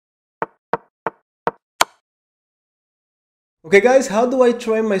Okay guys, how do I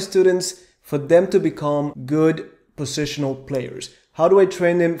train my students for them to become good positional players? How do I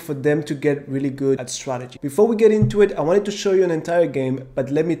train them for them to get really good at strategy? Before we get into it, I wanted to show you an entire game,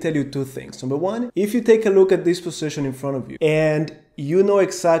 but let me tell you two things. Number one, if you take a look at this position in front of you and you know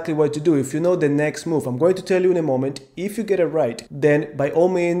exactly what to do, if you know the next move, I'm going to tell you in a moment, if you get it right, then by all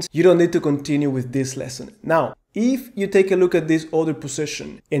means, you don't need to continue with this lesson. Now, if you take a look at this other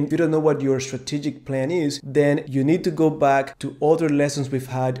position and you don't know what your strategic plan is, then you need to go back to other lessons we've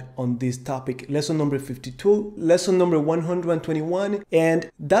had on this topic. Lesson number 52, lesson number 121, and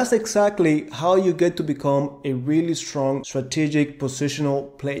that's exactly how you get to become a really strong strategic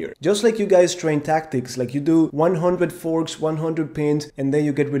positional player. Just like you guys train tactics, like you do 100 forks, 100 pins, and then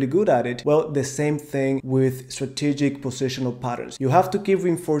you get really good at it. Well, the same thing with strategic positional patterns. You have to keep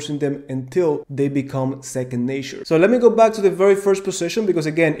reinforcing them until they become second nature. So let me go back to the very first position, because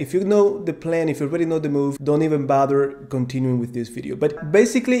again, if you know the plan, if you already know the move, don't even bother continuing with this video. But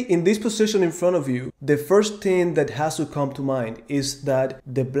basically in this position in front of you, the first thing that has to come to mind is that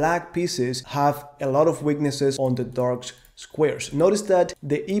the black pieces have a lot of weaknesses on the dark squares. Notice that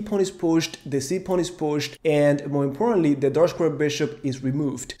the E pawn is pushed, the C pawn is pushed, and more importantly, the dark square bishop is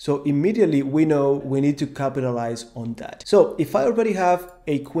removed. So immediately we know we need to capitalize on that. So if I already have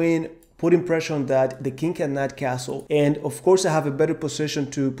a queen putting pressure on that, the king cannot castle, and of course I have a better position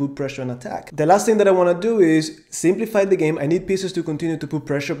to put pressure on attack. The last thing that I want to do is simplify the game. I need pieces to continue to put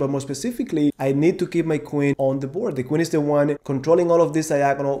pressure, but more specifically, I need to keep my queen on the board. The queen is the one controlling all of this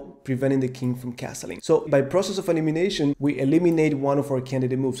diagonal, preventing the king from castling. So by process of elimination, we eliminate one of our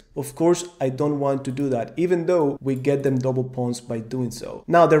candidate moves. Of course, I don't want to do that, even though we get them double pawns by doing so.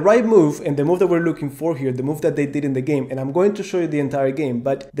 Now, the right move, and the move that we're looking for here, the move that they did in the game, and I'm going to show you the entire game,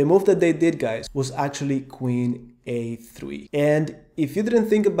 but the move that they did, guys, was actually queen a3. And if you didn't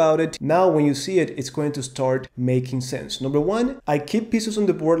think about it, now when you see it, it's going to start making sense. Number one, I keep pieces on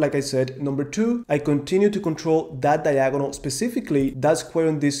the board, like I said. Number two, I continue to control that diagonal, specifically that square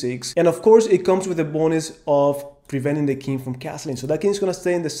on d6. And of course, it comes with a bonus of preventing the king from castling. So that king is going to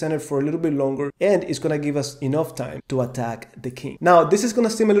stay in the center for a little bit longer, and it's going to give us enough time to attack the king. Now, this is going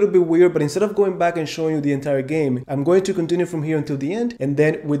to seem a little bit weird, but instead of going back and showing you the entire game, I'm going to continue from here until the end, and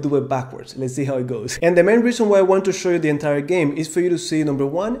then we do it backwards. Let's see how it goes. And the main reason why I want to show you the entire game is for you to see, number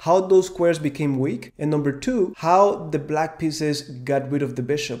one, how those squares became weak, and number two, how the black pieces got rid of the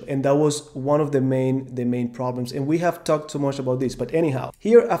bishop. And that was one of the main problems. And we have talked so much about this, but anyhow,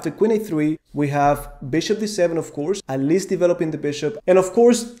 here after queen a3, we have bishop d7, of course, at least developing the bishop. And of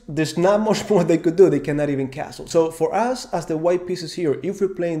course, there's not much more they could do. They cannot even castle. So for us, as the white pieces here, if we're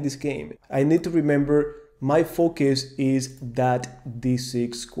playing this game, I need to remember my focus is that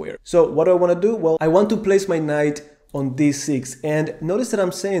d6 square. So what do I want to do? Well, I want to place my knight on d6. And notice that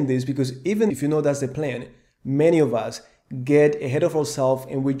I'm saying this because even if you know that's the plan, many of us get ahead of ourselves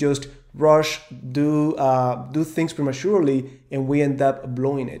and we just rush, do things prematurely, and we end up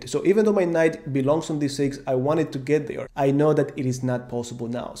blowing it. So even though my knight belongs on d6, I wanted to get there. I know that it is not possible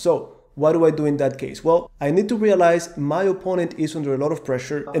now. So what do I do in that case? Well, I need to realize my opponent is under a lot of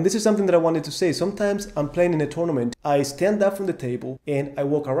pressure. And this is something that I wanted to say. Sometimes I'm playing in a tournament, I stand up from the table and I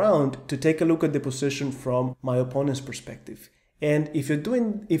walk around to take a look at the position from my opponent's perspective. And if you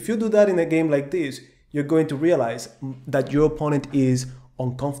do that in a game like this, you're going to realize that your opponent is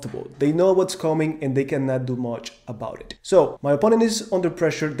uncomfortable. They know what's coming and they cannot do much about it. So my opponent is under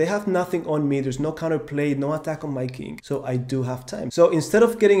pressure. They have nothing on me. There's no counterplay, no attack on my king. So I do have time. So instead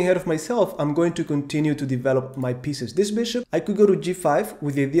of getting ahead of myself, I'm going to continue to develop my pieces. This bishop, I could go to g5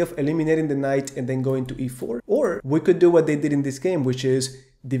 with the idea of eliminating the knight and then going to e4. Or we could do what they did in this game, which is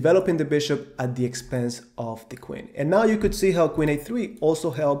developing the bishop at the expense of the queen. And now you could see how queen a3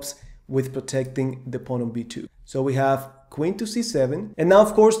 also helps with protecting the pawn on b2. So we have queen to c7, and now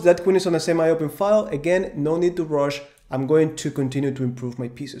of course that queen is on a semi-open file. Again, no need to rush. I'm going to continue to improve my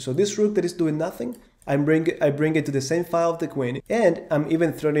pieces. So this rook that is doing nothing, I bring it to the same file of the queen, and I'm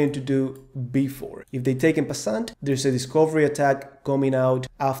even threatening to do b4. If they take en passant, there's a discovery attack coming out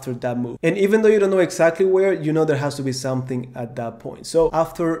after that move. And even though you don't know exactly where, you know there has to be something at that point. So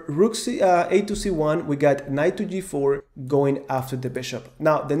after rook a to c1, we got knight to g4 going after the bishop.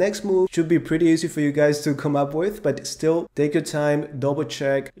 Now the next move should be pretty easy for you guys to come up with, but still take your time, double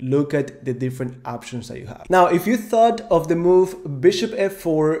check, look at the different options that you have. Now if you thought of the move bishop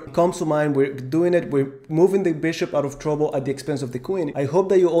f4 comes to mind, we're doing it, we're moving the bishop out of trouble at the expense of the queen. I hope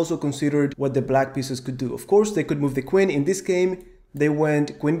that you also considered what the black pieces could do. Of course, they could move the queen. In this game, they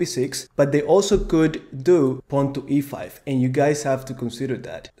went queen b6, but they also could do pawn to e5, and you guys have to consider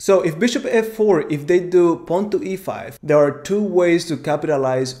that. So if bishop f4, if they do pawn to e5, there are two ways to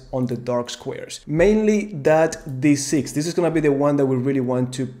capitalize on the dark squares. Mainly that d6. This is going to be the one that we really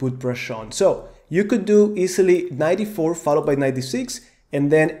want to put pressure on. So you could do easily knight e4 followed by knight d6, and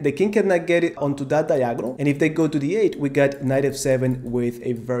then the king cannot get it onto that diagonal. And if they go to d8, we got knight f7 with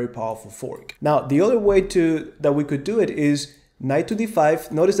a very powerful fork. Now, the other way that we could do it is knight to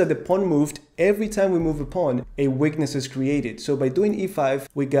d5. Notice that the pawn moved. Every time we move a pawn, a weakness is created. So by doing e5,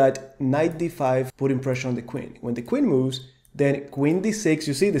 we got knight d5, putting pressure on the queen. When the queen moves, then queen d6,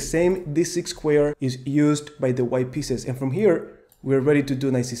 you see the same d6 square is used by the white pieces. And from here, we're ready to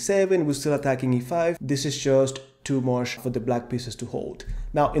do knight c7. We're still attacking e5. This is just too much for the black pieces to hold.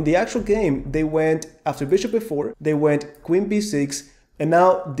 Now, in the actual game, they went, after bishop f4, they went queen b6. And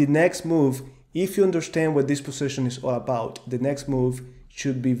now the next move, if you understand what this position is all about, the next move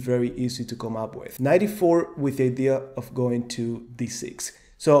should be very easy to come up with. Knight e4 with the idea of going to d6.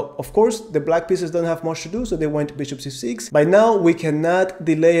 So, of course, the black pieces don't have much to do, so they went bishop c6. By now, we cannot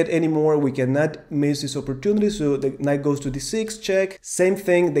delay it anymore. We cannot miss this opportunity, so the knight goes to d6, check. Same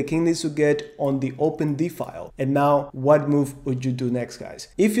thing, the king needs to get on the open d file. And now, what move would you do next, guys?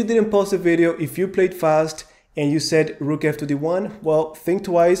 If you didn't pause the video, if you played fast, and you said rook f to d1, well, think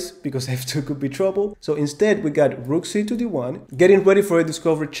twice, because f2 could be trouble. So instead, we got rook c to d1, getting ready for a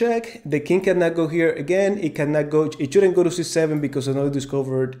discovered check. The king cannot go here again. It cannot go, it shouldn't go to c7 because of another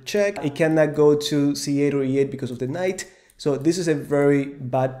discovered check. It cannot go to c8 or e8 because of the knight. So this is a very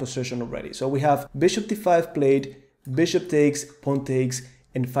bad position already. So we have bishop d5 played, bishop takes, pawn takes,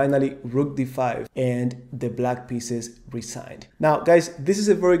 and finally rook d5, and the black pieces resigned. Now guys, this is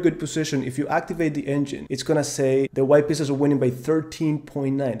a very good position. If you activate the engine, it's gonna say the white pieces are winning by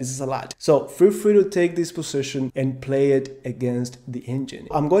 13.9. This is a lot. So feel free to take this position and play it against the engine.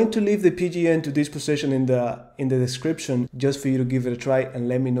 I'm going to leave the PGN to this position in the description just for you to give it a try and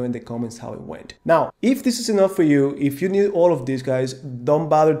let me know in the comments how it went. Now, if this is enough for you, if you need all of these, guys, don't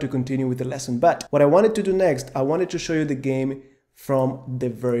bother to continue with the lesson. But what I wanted to do next, I wanted to show you the game from the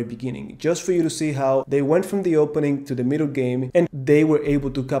very beginning, just for you to see how they went from the opening to the middle game and they were able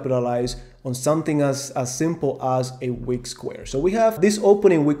to capitalize on something as simple as a weak square. So we have this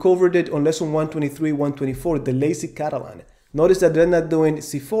opening, we covered it on lesson 123, 124, the lazy Catalan. Notice that they're not doing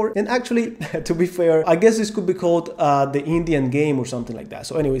c4, and actually, to be fair, I guess this could be called the Indian game or something like that.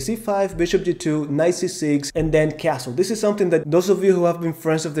 So anyway, c5, bishop g2, knight c6, and then castle. This is something that those of you who have been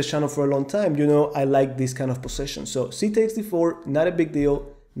friends of the channel for a long time, you know I like this kind of position. So c takes d4, not a big deal.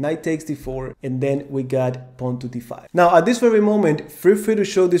 Knight takes d4, and then we got pawn to d5. Now, at this very moment, feel free to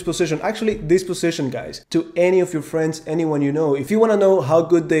show this position, actually this position, guys, to any of your friends, anyone you know. If you want to know how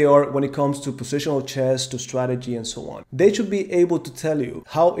good they are when it comes to positional chess, to strategy, and so on, they should be able to tell you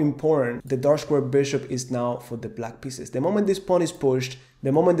how important the dark square bishop is now for the black pieces. The moment this pawn is pushed,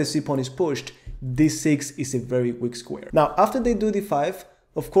 the moment the c pawn is pushed, d6 is a very weak square. Now, after they do d5,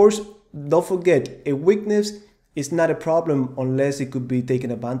 of course, don't forget, a weakness is not a problem unless it could be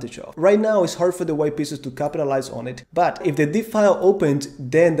taken advantage of. Right now, it's hard for the white pieces to capitalize on it, but if the d file opened,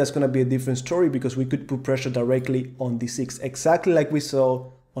 then that's going to be a different story because we could put pressure directly on d6, exactly like we saw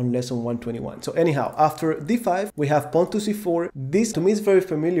on lesson 121. So anyhow, after d5, we have pawn to c4. This to me is very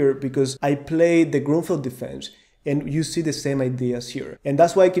familiar because I played the Grunfeld defense, and you see the same ideas here. And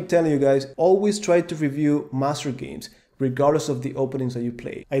that's why I keep telling you guys, always try to review master games, regardless of the openings that you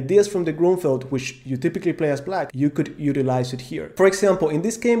play. Ideas from the Grunfeld, which you typically play as black, you could utilize it here. For example, in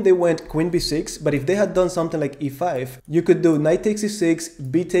this game, they went queen b6, but if they had done something like e5, you could do knight takes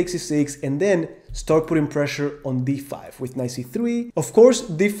e6, b takes e6, and then start putting pressure on d5 with knight c3. Of course,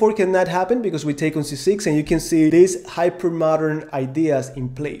 d4 cannot happen because we take on c6, and you can see these hyper-modern ideas in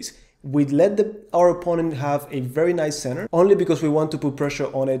place. We let our opponent have a very nice center, only because we want to put pressure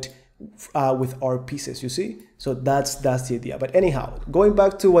on it with our pieces, you see? So that's the idea. But anyhow, going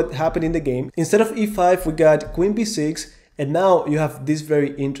back to what happened in the game, instead of e5, we got queen b6, and now you have this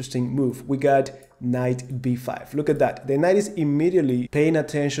very interesting move. We got knight b5. Look at that. The knight is immediately paying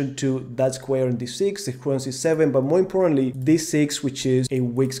attention to that square on d6, the square on c7, but more importantly, d6, which is a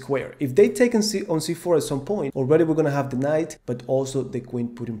weak square. If they take on c4 at some point, already we're going to have the knight, but also the queen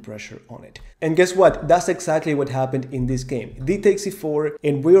putting pressure on it. And guess what? That's exactly what happened in this game. D takes c4,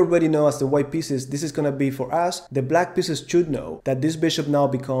 and we already know as the white pieces, this is going to be for us. The black pieces should know that this bishop now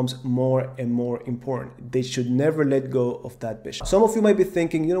becomes more and more important. They should never let go of that bishop. Some of you might be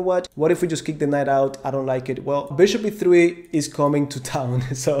thinking, you know what if we just kick the knight out, I don't like it. Well, bishop e3 is coming to town.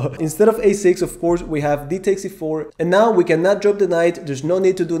 So instead of a6, of course, we have d takes e4, and now we cannot drop the knight. There's no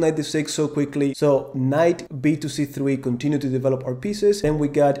need to do knight d6 so quickly. So knight b to c3, continue to develop our pieces. Then we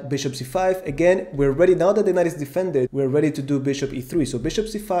got bishop c5. Again, we're ready, now that the knight is defended, we're ready to do bishop e3. So bishop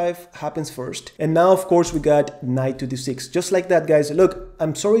c5 happens first. And now, of course, we got knight to d6. Just like that, guys. Look,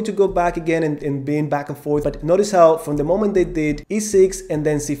 I'm sorry to go back again and being back and forth, but notice how from the moment they did e6 and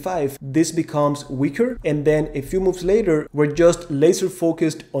then c5, this becomes weaker. And then a few moves later, we're just laser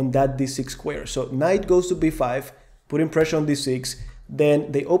focused on that d6 square. So knight goes to b5, putting pressure on d6.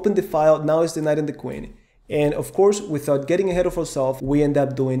 Then they open the file. Now it's the knight and the queen. And of course, without getting ahead of ourselves, we end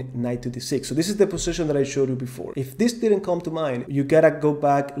up doing knight to d6. So this is the position that I showed you before. If this didn't come to mind, you gotta go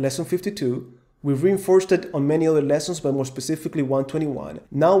back lesson 52. We've reinforced it on many other lessons, but more specifically 121.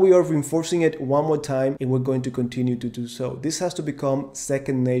 Now we are reinforcing it one more time, and we're going to continue to do so. This has to become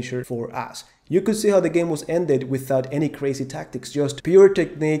second nature for us. You could see how the game was ended without any crazy tactics, just pure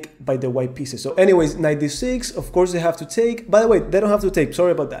technique by the white pieces. So anyways, knight d6, of course they have to take. By the way, they don't have to take,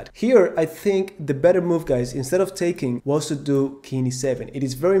 sorry about that. Here, I think the better move, guys, instead of taking, was to do king e7. It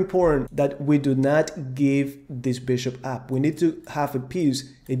is very important that we do not give this bishop up. We need to have a piece,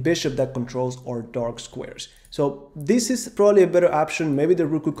 a bishop that controls our dark squares. So this is probably a better option. Maybe the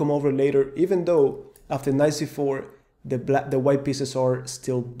rook could come over later, even though after knight c4, the white pieces are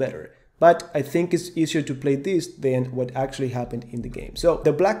still better. But I think it's easier to play this than what actually happened in the game. So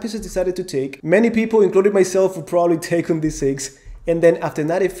the black pieces decided to take. Many people, including myself, would probably take on d6. And then after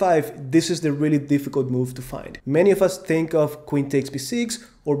knight a5, this is the really difficult move to find. Many of us think of queen takes b6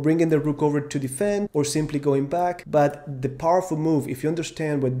 or bringing the rook over to defend or simply going back. But the powerful move, if you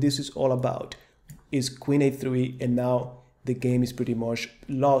understand what this is all about, is queen a3. And now the game is pretty much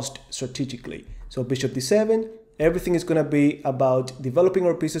lost strategically. So bishop d7. Everything is going to be about developing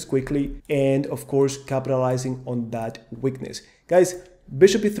our pieces quickly and, of course, capitalizing on that weakness. Guys,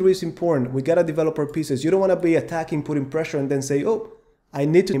 bishop e3 is important. We got to develop our pieces. You don't want to be attacking, putting pressure, and then say, oh, I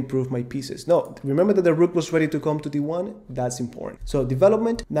need to improve my pieces. No, remember that the rook was ready to come to d1? That's important. So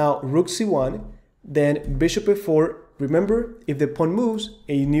development, now rook c1, then bishop f4. Remember, if the pawn moves,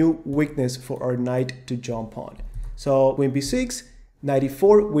 a new weakness for our knight to jump on. So queen b6, knight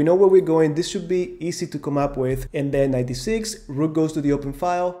e4, we know where we're going. This should be easy to come up with. And then knight d6, rook goes to the open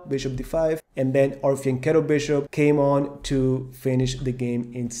file, bishop d5, and then our fianchetto bishop came on to finish the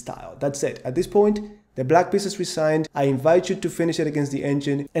game in style. That's it. At this point, the black piece is resigned. I invite you to finish it against the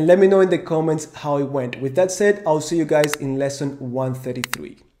engine and let me know in the comments how it went. With that said, I'll see you guys in lesson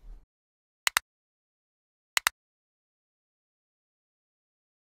 133.